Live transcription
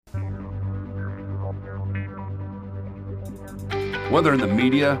Whether in the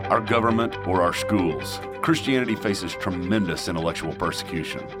media, our government, or our schools, Christianity faces tremendous intellectual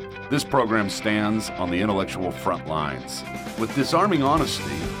persecution. This program stands on the intellectual front lines. With disarming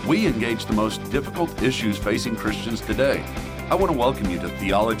honesty, we engage the most difficult issues facing Christians today. I want to welcome you to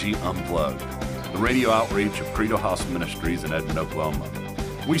Theology Unplugged, the radio outreach of Credo House Ministries in Edmond, Oklahoma.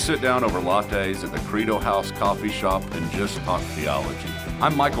 We sit down over lattes at the Credo House coffee shop and just talk theology.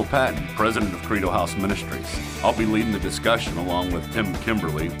 I'm Michael Patton, president of Credo House Ministries. I'll be leading the discussion along with Tim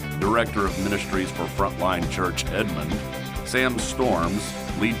Kimberly, director of ministries for Frontline Church Edmond, Sam Storms,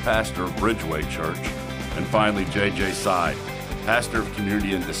 lead pastor of Bridgeway Church, and finally J.J. Side, pastor of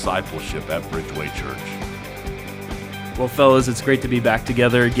community and discipleship at Bridgeway Church. Well, fellas, it's great to be back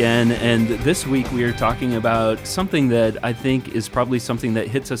together again, and this week we are talking about something that I think is probably something that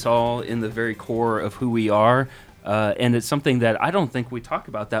hits us all in the very core of who we are, and it's something that I don't think we talk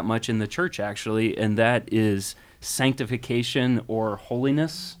about that much in the church, actually, and that is sanctification or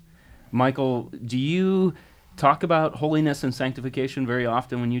holiness. Michael, do you talk about holiness and sanctification very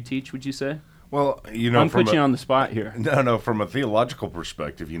often when you teach, would you say? Well, I'm putting you on the spot here. No, from a theological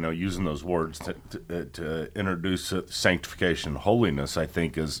perspective, using those words to introduce sanctification, holiness, I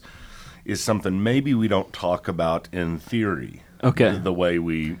think is something maybe we don't talk about in theory. Okay. The way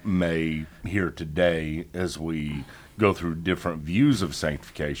we may here today as we go through different views of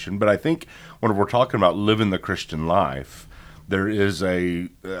sanctification. But I think when we're talking about living the Christian life, there is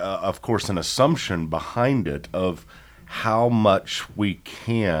of course, an assumption behind it of how much we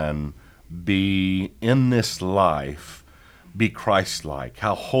can be in this life, be Christ-like,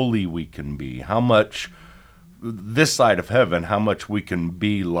 how holy we can be, how much this side of heaven, how much we can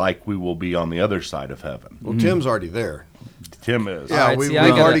be like we will be on the other side of heaven. Well, Tim's already there. Tim is. Yeah, right, we've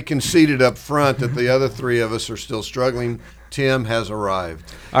already conceded up front that the other three of us are still struggling. Tim has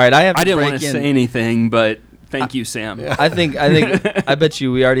arrived. All right, I didn't want to say anything, but thank you, Sam. Yeah. I bet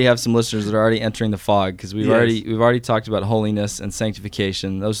you we already have some listeners that are already entering the fog because we've already talked about holiness and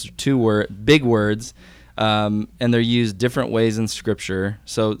sanctification. Those are two big words, and they're used different ways in Scripture.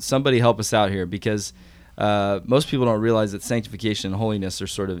 So somebody help us out here because most people don't realize that sanctification and holiness are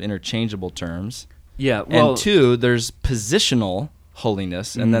sort of interchangeable terms. Yeah, well, and two, there's positional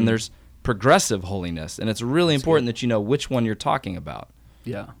holiness, and then there's progressive holiness, and it's really important that you know which one you're talking about.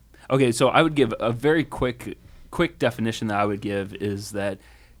 Yeah. Okay, so I would give a very quick definition that I would give is that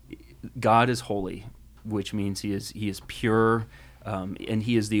God is holy, which means he is pure, and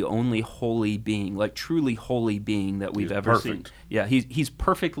he is the only holy being, like truly holy being that we've ever seen. Yeah, he's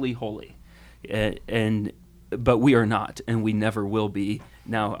perfectly holy, but we are not, and we never will be.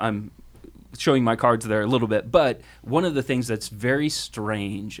 Now I'm showing my cards there a little bit, but one of the things that's very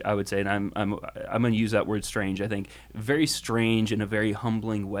strange, I would say, and I'm going to use that word strange, I think, very strange in a very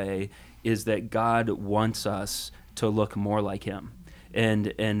humbling way, is that God wants us to look more like him.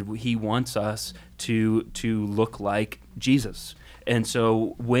 And he wants us to look like Jesus. And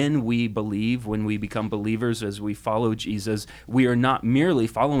so when we become believers as we follow Jesus, we are not merely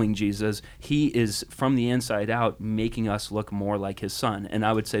following Jesus. He is, from the inside out, making us look more like his son. And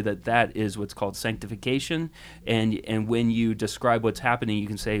I would say that is what's called sanctification. And when you describe what's happening, you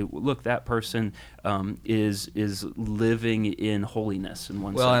can say, look, that person is living in holiness in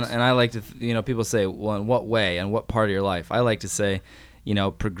one sense. Well, and I like to, people say, well, in what way and what part of your life? I like to say,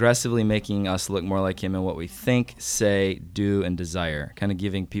 progressively making us look more like him in what we think, say, do, and desire, kind of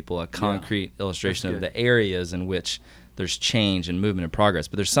giving people a concrete illustration of the areas in which there's change and movement and progress.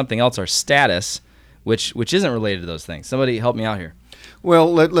 But there's something else, our status, which isn't related to those things. Somebody help me out here.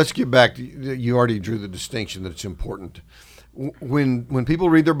 Well, let's get back to, you already drew the distinction that it's important. When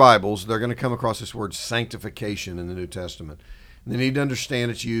people read their Bibles, they're going to come across this word sanctification in the New Testament. And they need to understand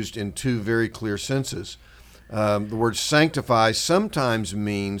it's used in two very clear senses. The word sanctify sometimes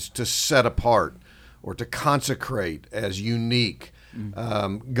means to set apart or to consecrate as unique.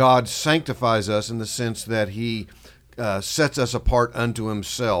 God sanctifies us in the sense that he sets us apart unto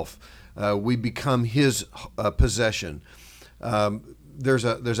himself. We become his possession.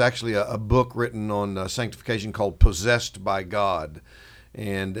 There's actually a book written on sanctification called Possessed by God.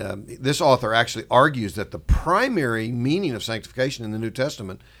 And this author actually argues that the primary meaning of sanctification in the New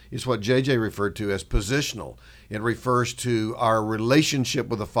Testament is what J.J. referred to as positional. It refers to our relationship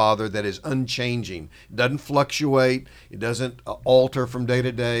with the Father that is unchanging. It doesn't fluctuate. It doesn't alter from day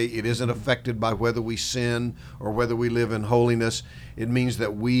to day. It isn't affected by whether we sin or whether we live in holiness. It means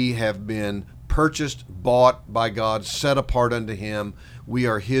that we have been purchased, bought by God, set apart unto him. We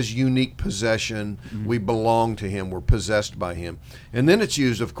are his unique possession. We belong to him. We're possessed by him. And then it's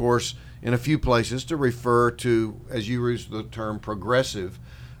used, of course, in a few places to refer to, as you use the term, progressive,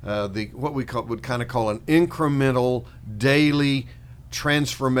 what we would kind of call an incremental, daily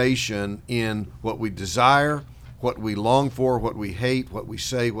transformation in what we desire, what we long for, what we hate, what we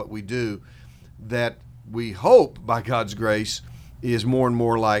say, what we do, that we hope by God's grace is more and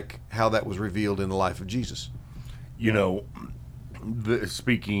more like how that was revealed in the life of Jesus. You know,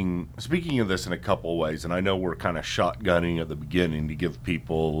 speaking of this in a couple of ways, and I know we're kind of shotgunning at the beginning to give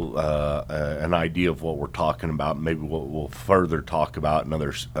people an idea of what we're talking about, maybe what we'll further talk about in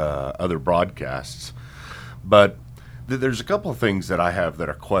other broadcasts. But there's a couple of things that I have that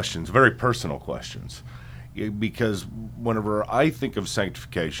are questions, very personal questions. Because whenever I think of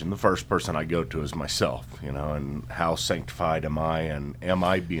sanctification, the first person I go to is myself, and how sanctified am I, and am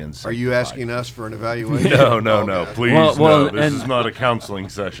I being sanctified? Are you asking us for an evaluation? No, please, Well, no. This is not a counseling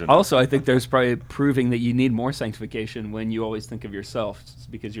session. Also, I think there's probably proving that you need more sanctification when you always think of yourself. It's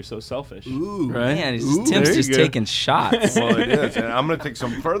because you're so selfish. Ooh. Right? Man, Ooh, Tim's there you just go. taking shots. Well, it is, and I'm going to take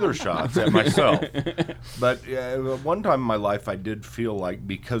some further shots at myself. But one time in my life, I did feel like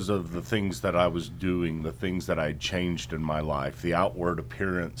because of the things that I was doing, the things that I had changed in my life, the outward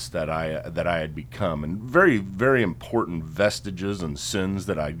appearance that I had become, and very, very important vestiges and sins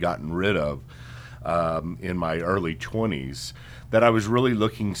that I'd gotten rid of in my early 20s, that I was really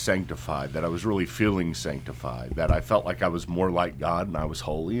looking sanctified, that I was really feeling sanctified, that I felt like I was more like God and I was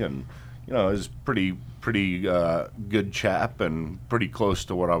holy, and I was pretty good chap and pretty close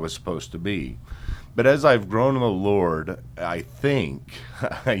to what I was supposed to be. But as I've grown in the Lord, I think,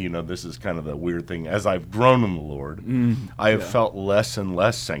 this is kind of the weird thing, as I've grown in the Lord, I have felt less and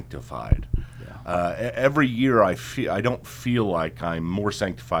less sanctified. Every year I don't feel like I'm more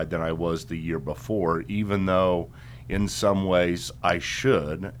sanctified than I was the year before, even though in some ways I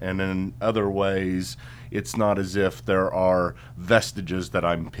should, and in other ways it's not as if there are vestiges that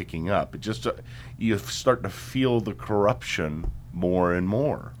I'm picking up. It just, you start to feel the corruption more and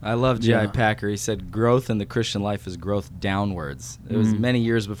more. I love J.I. Packer. He said growth in the Christian life is growth downwards. It was many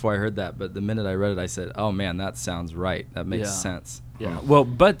years before I heard that, but the minute I read it, I said, oh man, that sounds right. That makes sense. Yeah. Well,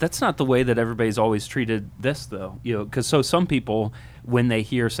 but that's not the way that everybody's always treated this, though. Because some people, when they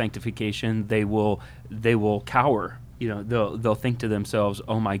hear sanctification, they will cower. They'll think to themselves,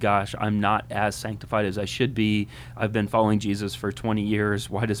 "Oh my gosh, I'm not as sanctified as I should be. I've been following Jesus for 20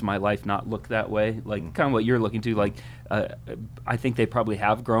 years. Why does my life not look that way?" Like kind of what you're looking to. Like, I think they probably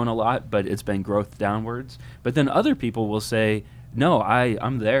have grown a lot, but it's been growth downwards. But then other people will say, "No,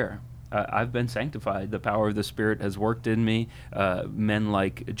 I'm there. I've been sanctified. The power of the Spirit has worked in me." Men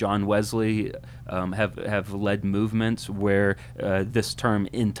like John Wesley have led movements where this term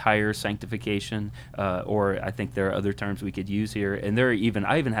 "entire sanctification," or I think there are other terms we could use here. And I even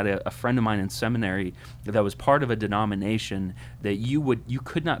had a friend of mine in seminary that was part of a denomination that you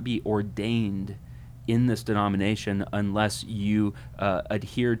could not be ordained in this denomination unless you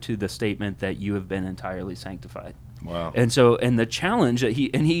adhere to the statement that you have been entirely sanctified. Wow. And the challenge that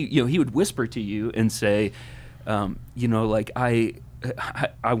he would whisper to you and say, like I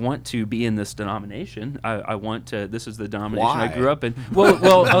want to be in this denomination. I want to. This is the denomination Why? I grew up in. Well,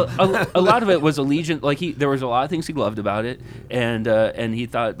 a lot of it was allegiance. Like there was a lot of things he loved about it, and he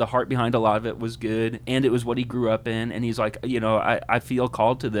thought the heart behind a lot of it was good, and it was what he grew up in. And he's like, I feel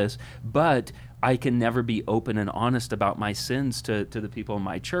called to this, but I can never be open and honest about my sins to the people in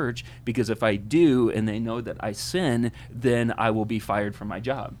my church, because if I do and they know that I sin, then I will be fired from my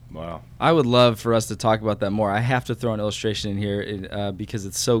job. Wow. I would love for us to talk about that more. I have to throw an illustration in here because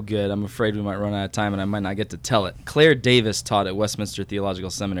it's so good. I'm afraid we might run out of time and I might not get to tell it. Claire Davis taught at Westminster Theological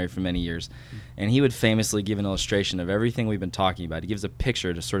Seminary for many years, and he would famously give an illustration of everything we've been talking about. He gives a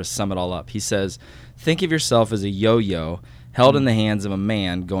picture to sort of sum it all up. He says, think of yourself as a yo-yo held in the hands of a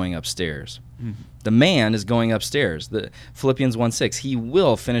man going upstairs. The man is going upstairs. The Philippians 1:6, he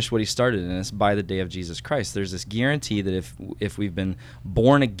will finish what he started in us by the day of Jesus Christ. There's this guarantee that if we've been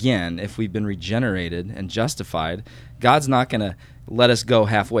born again, if we've been regenerated and justified, God's not going to let us go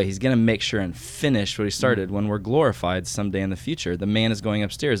halfway. He's going to make sure and finish what he started when we're glorified someday in the future. The man is going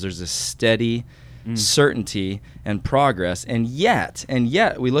upstairs. There's this steady certainty and progress. And yet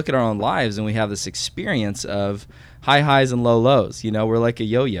we look at our own lives and we have this experience of high highs and low lows. We're like a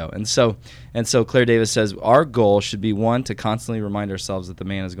yo-yo. And so Claire Davis says our goal should be, 1, to constantly remind ourselves that the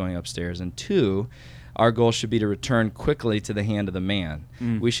man is going upstairs, and 2, our goal should be to return quickly to the hand of the man.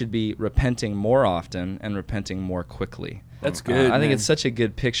 We should be repenting more often and repenting more quickly. That's good. I think it's such a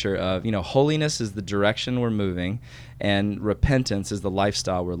good picture of, holiness is the direction we're moving, and repentance is the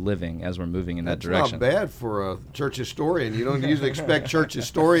lifestyle we're living as we're moving in that direction. That's not bad for a church historian. You don't usually expect church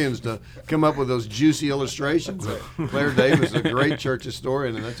historians to come up with those juicy illustrations. Claire Davis is a great church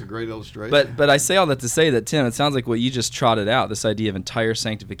historian, and that's a great illustration. But I say all that to say that, Tim, it sounds like what you just trotted out, this idea of entire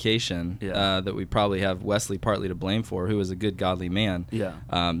sanctification, that we probably have Wesley partly to blame for, who is a good godly man. Yeah.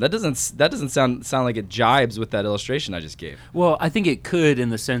 That doesn't sound like it jibes with that illustration I just gave. Well, I think it could, in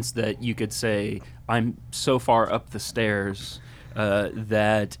the sense that you could say, I'm so far up the stairs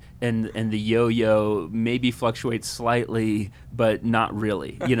that and the yo-yo maybe fluctuates slightly, but not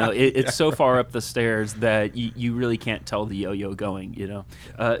really. You know, it's so far up the stairs that you really can't tell the yo-yo going. You know,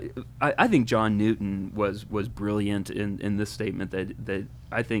 I think John Newton was brilliant in this statement that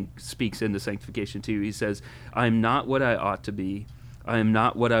I think speaks into sanctification too. He says, "I'm not what I ought to be. I am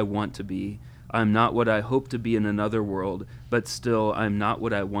not what I want to be. I'm not what I hope to be in another world, but still I'm not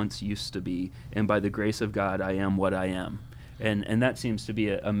what I once used to be. And by the grace of God, I am what I am." And that seems to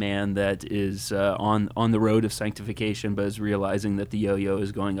be a man that is on the road of sanctification, but is realizing that the yo-yo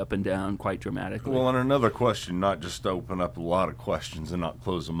is going up and down quite dramatically. Well, and another question, not just to open up a lot of questions and not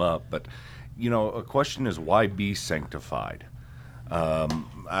close them up, but, you know, a question is, why be sanctified?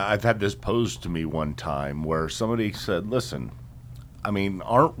 I've had this posed to me one time where somebody said, listen, I mean,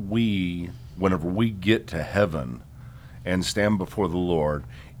 aren't we, whenever we get to heaven and stand before the Lord,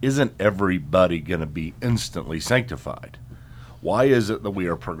 isn't everybody going to be instantly sanctified? Why is it that we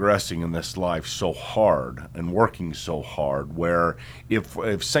are progressing in this life so hard and working so hard, where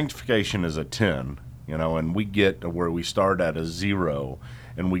if sanctification is a 10, you know, and we get to where we start at a 0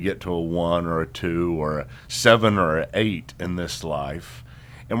 and we get to a 1 or a 2 or a 7 or an 8 in this life,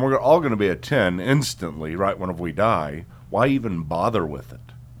 and we're all going to be a 10 instantly right whenever we die, why even bother with it?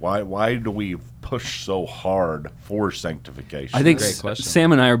 Why do we push so hard for sanctification? I think Great question.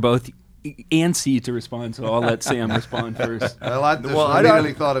 Sam and I are both antsy to respond, so I'll let Sam respond first. I like this. Well, I I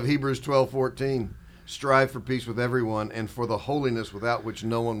immediately thought of Hebrews 12:14. Strive for peace with everyone and for the holiness without which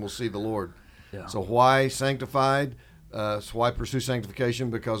no one will see the Lord. Yeah. So why sanctified? So why pursue sanctification?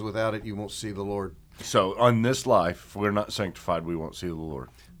 Because without it, you won't see the Lord. So on this life, if we're not sanctified, we won't see the Lord.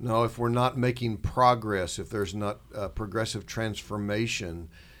 No, if we're not making progress, if there's not progressive transformation,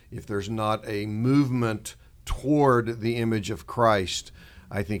 if there's not a movement toward the image of Christ,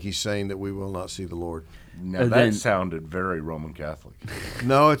 I think he's saying that we will not see the Lord. Now, that sounded very Roman Catholic.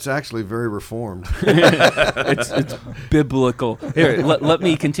 No, it's actually very reformed. It's biblical. Here, let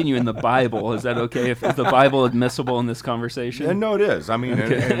me continue in the Bible. Is that okay? If the Bible admissible in this conversation? And no, it is. I mean,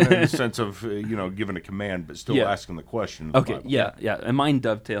 in the sense of, giving a command, but still asking the question. In the Okay, Bible. yeah. And mine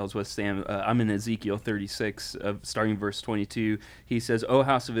dovetails with Sam. I'm in Ezekiel 36, starting verse 22. He says, "O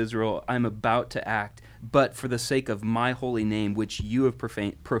house of Israel, I'm about to act, but for the sake of my holy name, which you have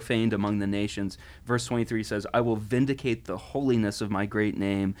profaned among the nations." Verse 23 says, "I will vindicate the holiness of my great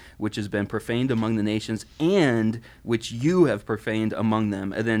name, which has been profaned among the nations, and which you have profaned among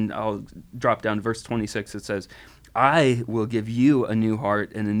them." And then I'll drop down to verse 26. It says, "I will give you a new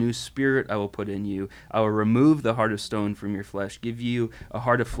heart, and a new spirit I will put in you. I will remove the heart of stone from your flesh, give you a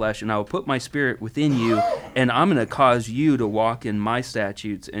heart of flesh, and I will put my spirit within you, and I'm going to cause you to walk in my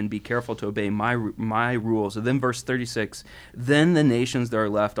statutes and be careful to obey my rules." And then verse 36, "Then the nations that are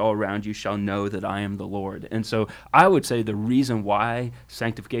left all around you shall know that I am the Lord." And so I would say the reason why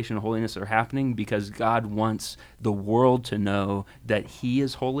sanctification and holiness are happening, because God wants the world to know that he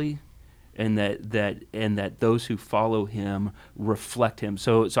is holy, and that those who follow him reflect him.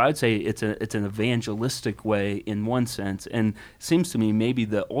 So I'd say it's an evangelistic way in one sense, and seems to me maybe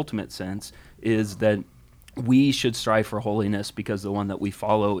the ultimate sense is that we should strive for holiness because the one that we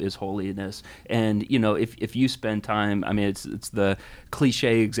follow is holiness. And if you spend time, I mean, it's the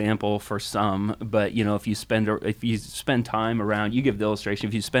cliche example for some, but if you spend time around, you give the illustration,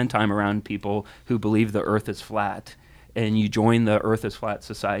 if you spend time around people who believe the earth is flat, and you join the Earth is Flat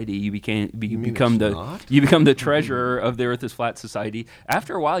Society, you become the treasurer of the Earth is Flat Society.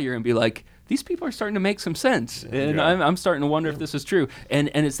 After a while, you're going to be like, these people are starting to make some sense, and I'm starting to wonder if this is true. And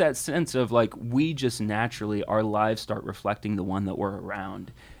it's that sense of like, we just naturally, our lives start reflecting the one that we're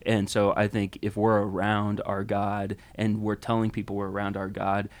around. And so I think if we're around our God and we're telling people we're around our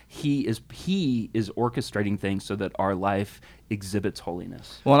God, he is orchestrating things so that our life exhibits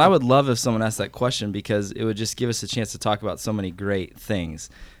holiness. Well, and I would love if someone asked that question, because it would just give us a chance to talk about so many great things.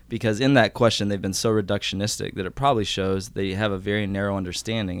 Because in that question, they've been so reductionistic that it probably shows they have a very narrow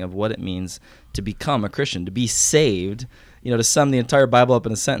understanding of what it means to become a Christian, to be saved. to sum the entire Bible up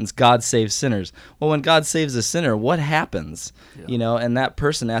in a sentence, God saves sinners. Well, when God saves a sinner, what happens? Yeah. And that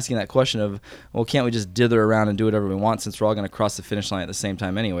person asking that question of, well, can't we just dither around and do whatever we want since we're all going to cross the finish line at the same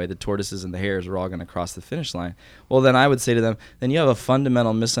time anyway? The tortoises and the hares are all going to cross the finish line. Well, then I would say to them, then you have a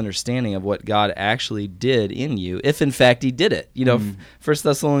fundamental misunderstanding of what God actually did in you, if in fact he did it. 1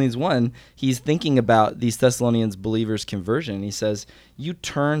 Thessalonians 1, he's thinking about these Thessalonians believers' conversion. He says, you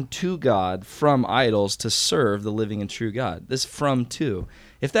turn to God from idols to serve the living and true God. This from to.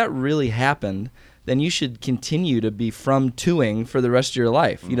 If that really happened, then you should continue to be from toing for the rest of your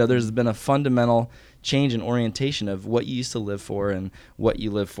life. There's been a fundamental change in orientation of what you used to live for and what you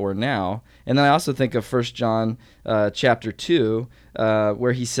live for now. And then I also think of 1 John chapter 2,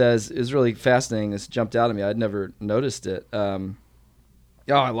 where he says, is really fascinating. This jumped out at me. I'd never noticed it. I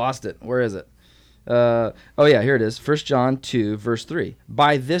lost it. Where is it? Here it is. 1 John 2, verse 3.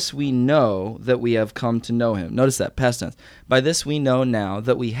 By this we know that we have come to know him. Notice that, past tense. By this we know now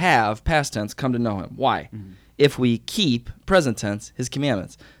that we have, past tense, come to know him. Why? Mm-hmm. If we keep, present tense, his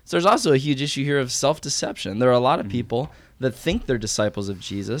commandments. So there's also a huge issue here of self-deception. There are a lot of people that think they're disciples of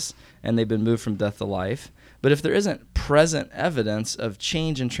Jesus and they've been moved from death to life. But if there isn't present evidence of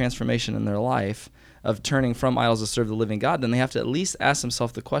change and transformation in their life, of turning from idols to serve the living God, then they have to at least ask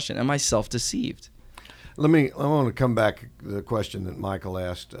themselves the question, am I self-deceived? I want to come back to the question that Michael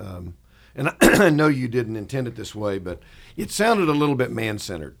asked. And I know you didn't intend it this way, but it sounded a little bit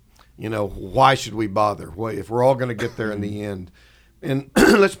man-centered. Why should we bother? If we're all going to get there in the end. And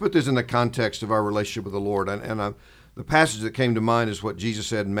let's put this in the context of our relationship with the Lord. The passage that came to mind is what Jesus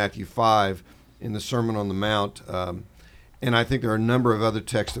said in Matthew 5 in the Sermon on the Mount. And I think there are a number of other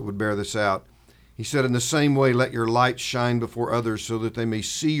texts that would bear this out. He said, in the same way, let your light shine before others so that they may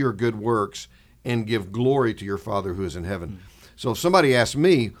see your good works and give glory to your Father who is in heaven. So if somebody asks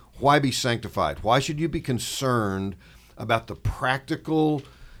me, why be sanctified? Why should you be concerned about the practical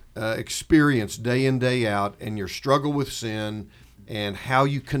experience day in, day out, and your struggle with sin and how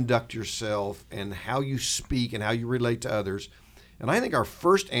you conduct yourself and how you speak and how you relate to others? And I think our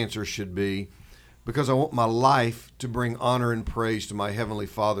first answer should be, because I want my life to bring honor and praise to my Heavenly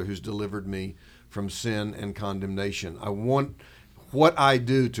Father who's delivered me from sin and condemnation. I want what I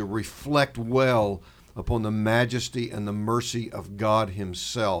do to reflect well upon the majesty and the mercy of God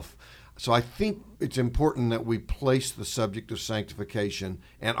himself. So I think it's important that we place the subject of sanctification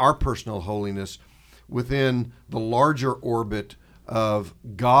and our personal holiness within the larger orbit of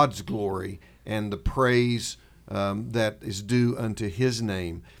God's glory and the praise that is due unto his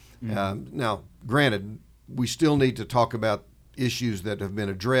name. Now, granted, we still need to talk about issues that have been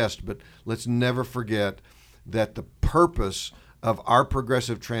addressed, but let's never forget that the purpose of our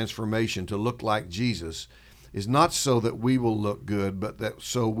progressive transformation to look like Jesus is not so that we will look good, but that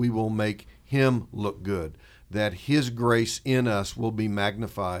so we will make him look good, that his grace in us will be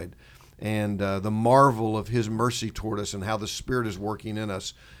magnified, and the marvel of his mercy toward us and how the Spirit is working in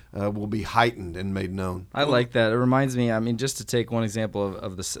us will be heightened and made known. I like that. It reminds me, just to take one example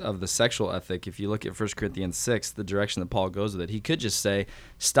of the sexual ethic, if you look at 1 Corinthians 6, the direction that Paul goes with it, he could just say,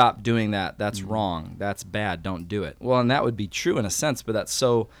 stop doing that. That's wrong. That's bad. Don't do it. Well, and that would be true in a sense, but that's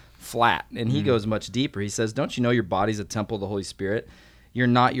so flat. And he goes much deeper. He says, don't you know your body's a temple of the Holy Spirit? You're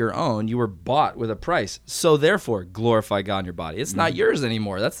not your own. You were bought with a price. So therefore, glorify God in your body. It's not yours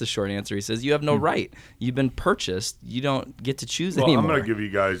anymore. That's the short answer. He says, you have no right. You've been purchased. You don't get to choose anymore. I'm going to give you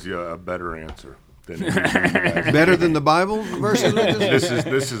guys a better answer. Better than the Bible verses?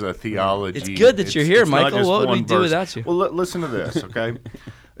 This is a theology. It's good that you're here, Michael. What would we do without you? Well, listen to this, okay?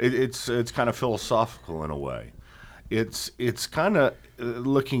 It's kind of philosophical in a way. It's kind of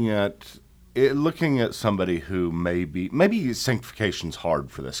looking at somebody who maybe sanctification's hard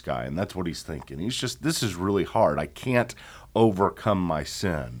for this guy, and that's what he's thinking. He's just, this is really hard. I can't overcome my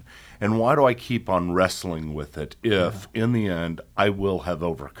sin. And why do I keep on wrestling with it if, in the end, I will have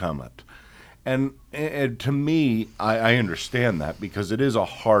overcome it? And to me, I understand that because it is a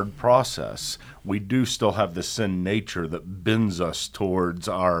hard process. We do still have the sin nature that bends us towards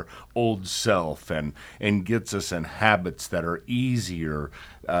our old self and gets us in habits that are easier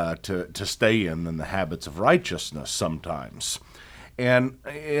to stay in than the habits of righteousness sometimes. And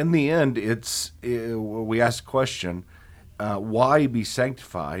in the end, we ask the question, why be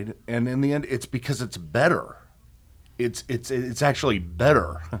sanctified? And in the end, it's because it's better. It's actually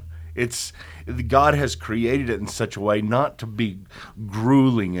better. God has created it in such a way not to be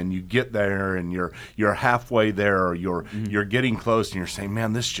grueling, and you get there and you're halfway there, or you're getting close and you're saying,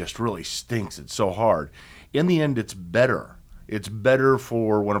 man, this just really stinks. It's so hard. In the end, it's better. It's better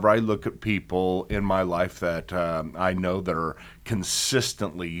for whenever I look at people in my life that I know that are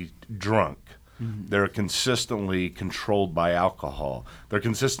consistently drunk. They're consistently controlled by alcohol. They're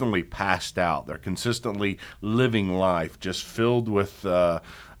consistently passed out. They're consistently living life just filled with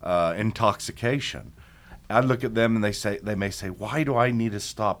intoxication. I look at them and they may say, "Why do I need to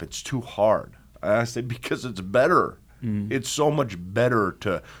stop? It's too hard." And I say, "Because it's better. It's so much better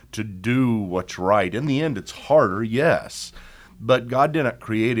to do what's right. In the end, it's harder, yes." But God didn't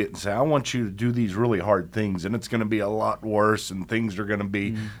create it and say, "I want you to do these really hard things, and it's going to be a lot worse, and things are going to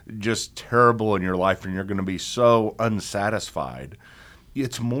be just terrible in your life, and you're going to be so unsatisfied."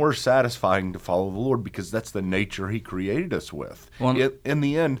 It's more satisfying to follow the Lord because that's the nature He created us with. In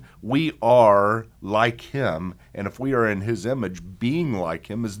the end, we are like Him, and if we are in His image, being like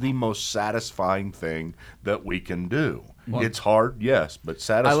Him is the most satisfying thing that we can do. It's hard, yes, but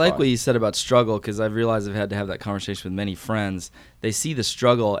satisfying. I like what you said about struggle because I've realized I've had to have that conversation with many friends. They see the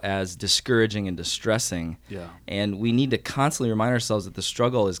struggle as discouraging and distressing. Yeah. And we need to constantly remind ourselves that the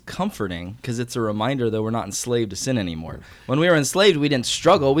struggle is comforting because it's a reminder that we're not enslaved to sin anymore. When we were enslaved, we didn't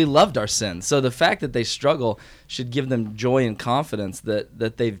struggle. We loved our sin. So the fact that they struggle should give them joy and confidence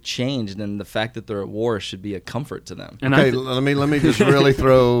that they've changed, and the fact that they're at war should be a comfort to them. And Okay, let me just really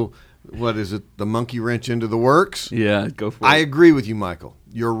throw, what is it, the monkey wrench into the works? Yeah, go for I it. agree with you, Michael.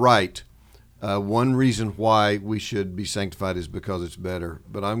 You're right. One reason why we should be sanctified is because it's better.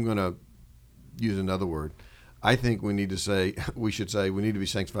 But I'm going to use another word. I think we should say we need to be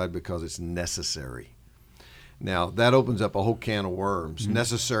sanctified because it's necessary. Now, that opens up a whole can of worms.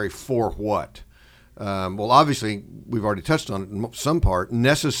 Necessary for what? Well, obviously, we've already touched on it in some part.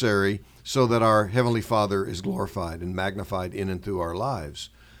 Necessary so that our Heavenly Father is glorified and magnified in and through our lives.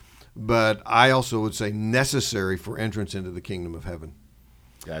 But I also would say necessary for entrance into the kingdom of heaven.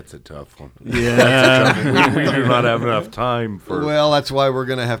 That's a tough one. Yeah. we do not have enough time for. Well, that's why we're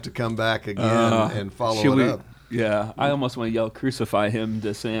going to have to come back again and follow it up. Yeah, I almost want to yell, "Crucify him"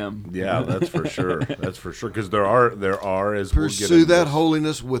 to Sam. Yeah, that's for sure. That's for sure. Because there are as we'll get Pursue into that this.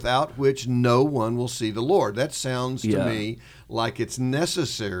 holiness without which no one will see the Lord. That sounds to Yeah. me like it's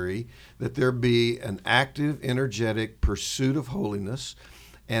necessary that there be an active, energetic pursuit of holiness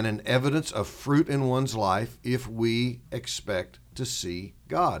and an evidence of fruit in one's life if we expect to see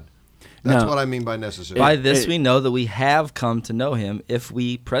God. That's Now, what I mean by necessary. By this we know that we have come to know Him if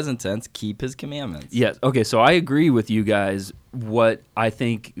we, present tense, keep His commandments. Yes. Okay. So I agree with you guys. What I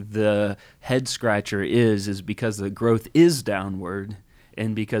think the head scratcher is because the growth is downward,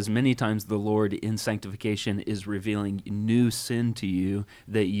 and because many times the Lord in sanctification is revealing new sin to you,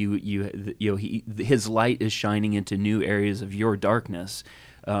 that His light is shining into new areas of your darkness.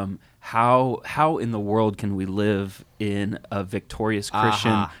 How in the world can we live in a victorious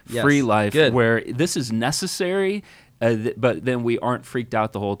Christian free Yes. life Good. where this is necessary, but then we aren't freaked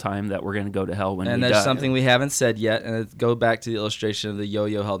out the whole time that we're going to go to hell when And we there's die? something we haven't said yet, and go back to the illustration of the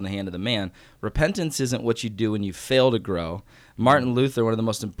yo-yo held in the hand of the man. Repentance isn't what you do when you fail to grow. Martin Luther, one of the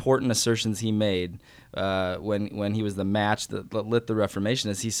most important assertions he made when he was the match that lit the Reformation,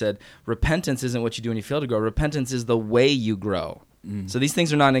 is he said, repentance isn't what you do when you fail to grow. Repentance is the way you grow. So these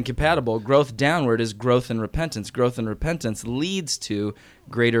things are not incompatible. Growth downward is growth in repentance. Growth in repentance leads to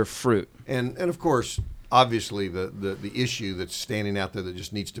greater fruit. And of course, obviously, the issue that's standing out there that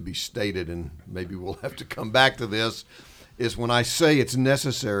just needs to be stated, and maybe we'll have to come back to this, is when I say it's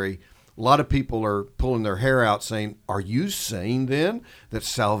necessary, a lot of people are pulling their hair out saying, are you saying then that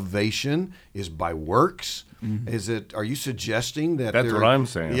salvation is by works? Are you suggesting that That's what I'm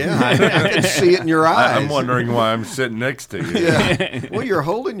saying. Yeah, I can see it in your eyes. I'm wondering why I'm sitting next to you. Yeah. Well, you're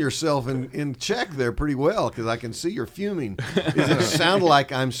holding yourself in check there pretty well because I can see you're fuming. Does it sound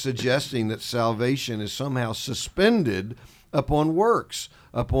like I'm suggesting that salvation is somehow suspended upon works,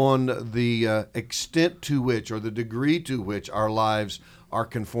 upon the extent to which or the degree to which our lives are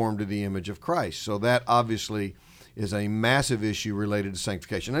conformed to the image of Christ? So that obviously is a massive issue related to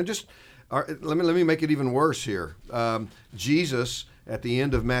sanctification. And let me make it even worse here. Jesus, at the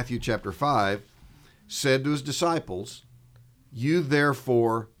end of Matthew chapter 5, said to his disciples, "You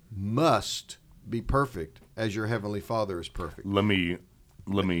therefore must be perfect as your heavenly Father is perfect." Let me.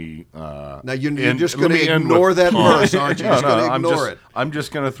 Now you're just going to ignore that verse, aren't you? Just going to ignore it. I'm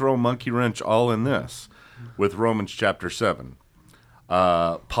just going to throw monkey wrench all in this with Romans chapter 7.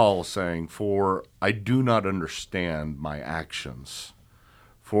 Paul saying, "For I do not understand my actions.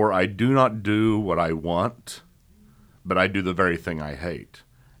 For I do not do what I want, but I do the very thing I hate.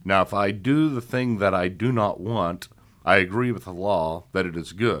 Now if I do the thing that I do not want, I agree with the law that it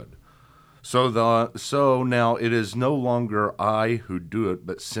is good. So now it is no longer I who do it,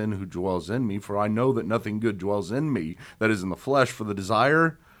 but sin who dwells in me. For I know that nothing good dwells in me, that is in the flesh. For the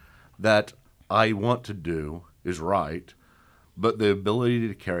desire that I want to do is right, but the ability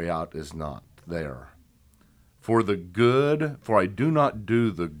to carry out is not. there. For I do not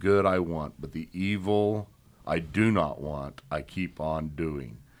do the good I want, but the evil I do not want, I keep on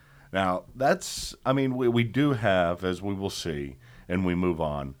doing. Now, we do have, as we will see, and we move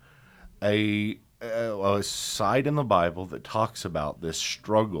on, a side in the Bible that talks about this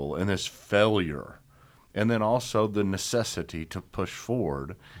struggle and this failure, and then also the necessity to push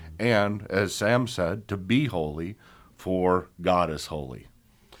forward, and, as Sam said, to be holy, for God is holy.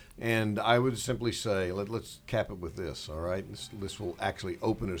 And I would simply say, let's cap it with this, all right? This will actually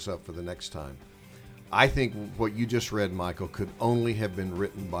open us up for the next time. I think what you just read, Michael, could only have been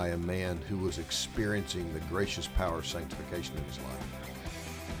written by a man who was experiencing the gracious power of sanctification in his life.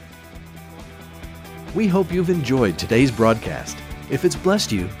 We hope you've enjoyed today's broadcast. If it's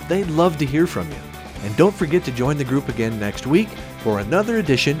blessed you, they'd love to hear from you. And don't forget to join the group again next week for another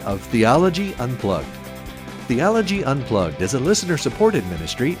edition of Theology Unplugged. Theology Unplugged is a listener-supported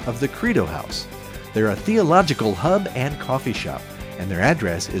ministry of the Credo House. They're a theological hub and coffee shop, and their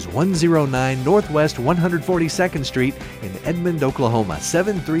address is 109 Northwest 142nd Street in Edmond, Oklahoma,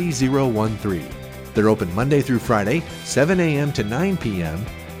 73013. They're open Monday through Friday, 7 a.m. to 9 p.m.,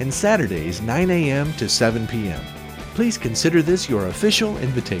 and Saturdays, 9 a.m. to 7 p.m. Please consider this your official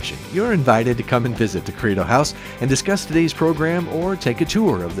invitation. You're invited to come and visit the Credo House and discuss today's program or take a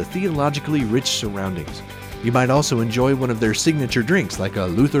tour of the theologically rich surroundings. You might also enjoy one of their signature drinks like a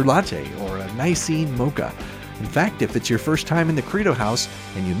Luther Latte or a Nicene Mocha. In fact, if it's your first time in the Credo House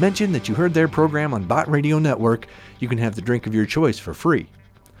and you mention that you heard their program on Bott Radio Network, you can have the drink of your choice for free.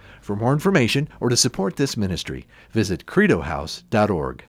 For more information or to support this ministry, visit credohouse.org.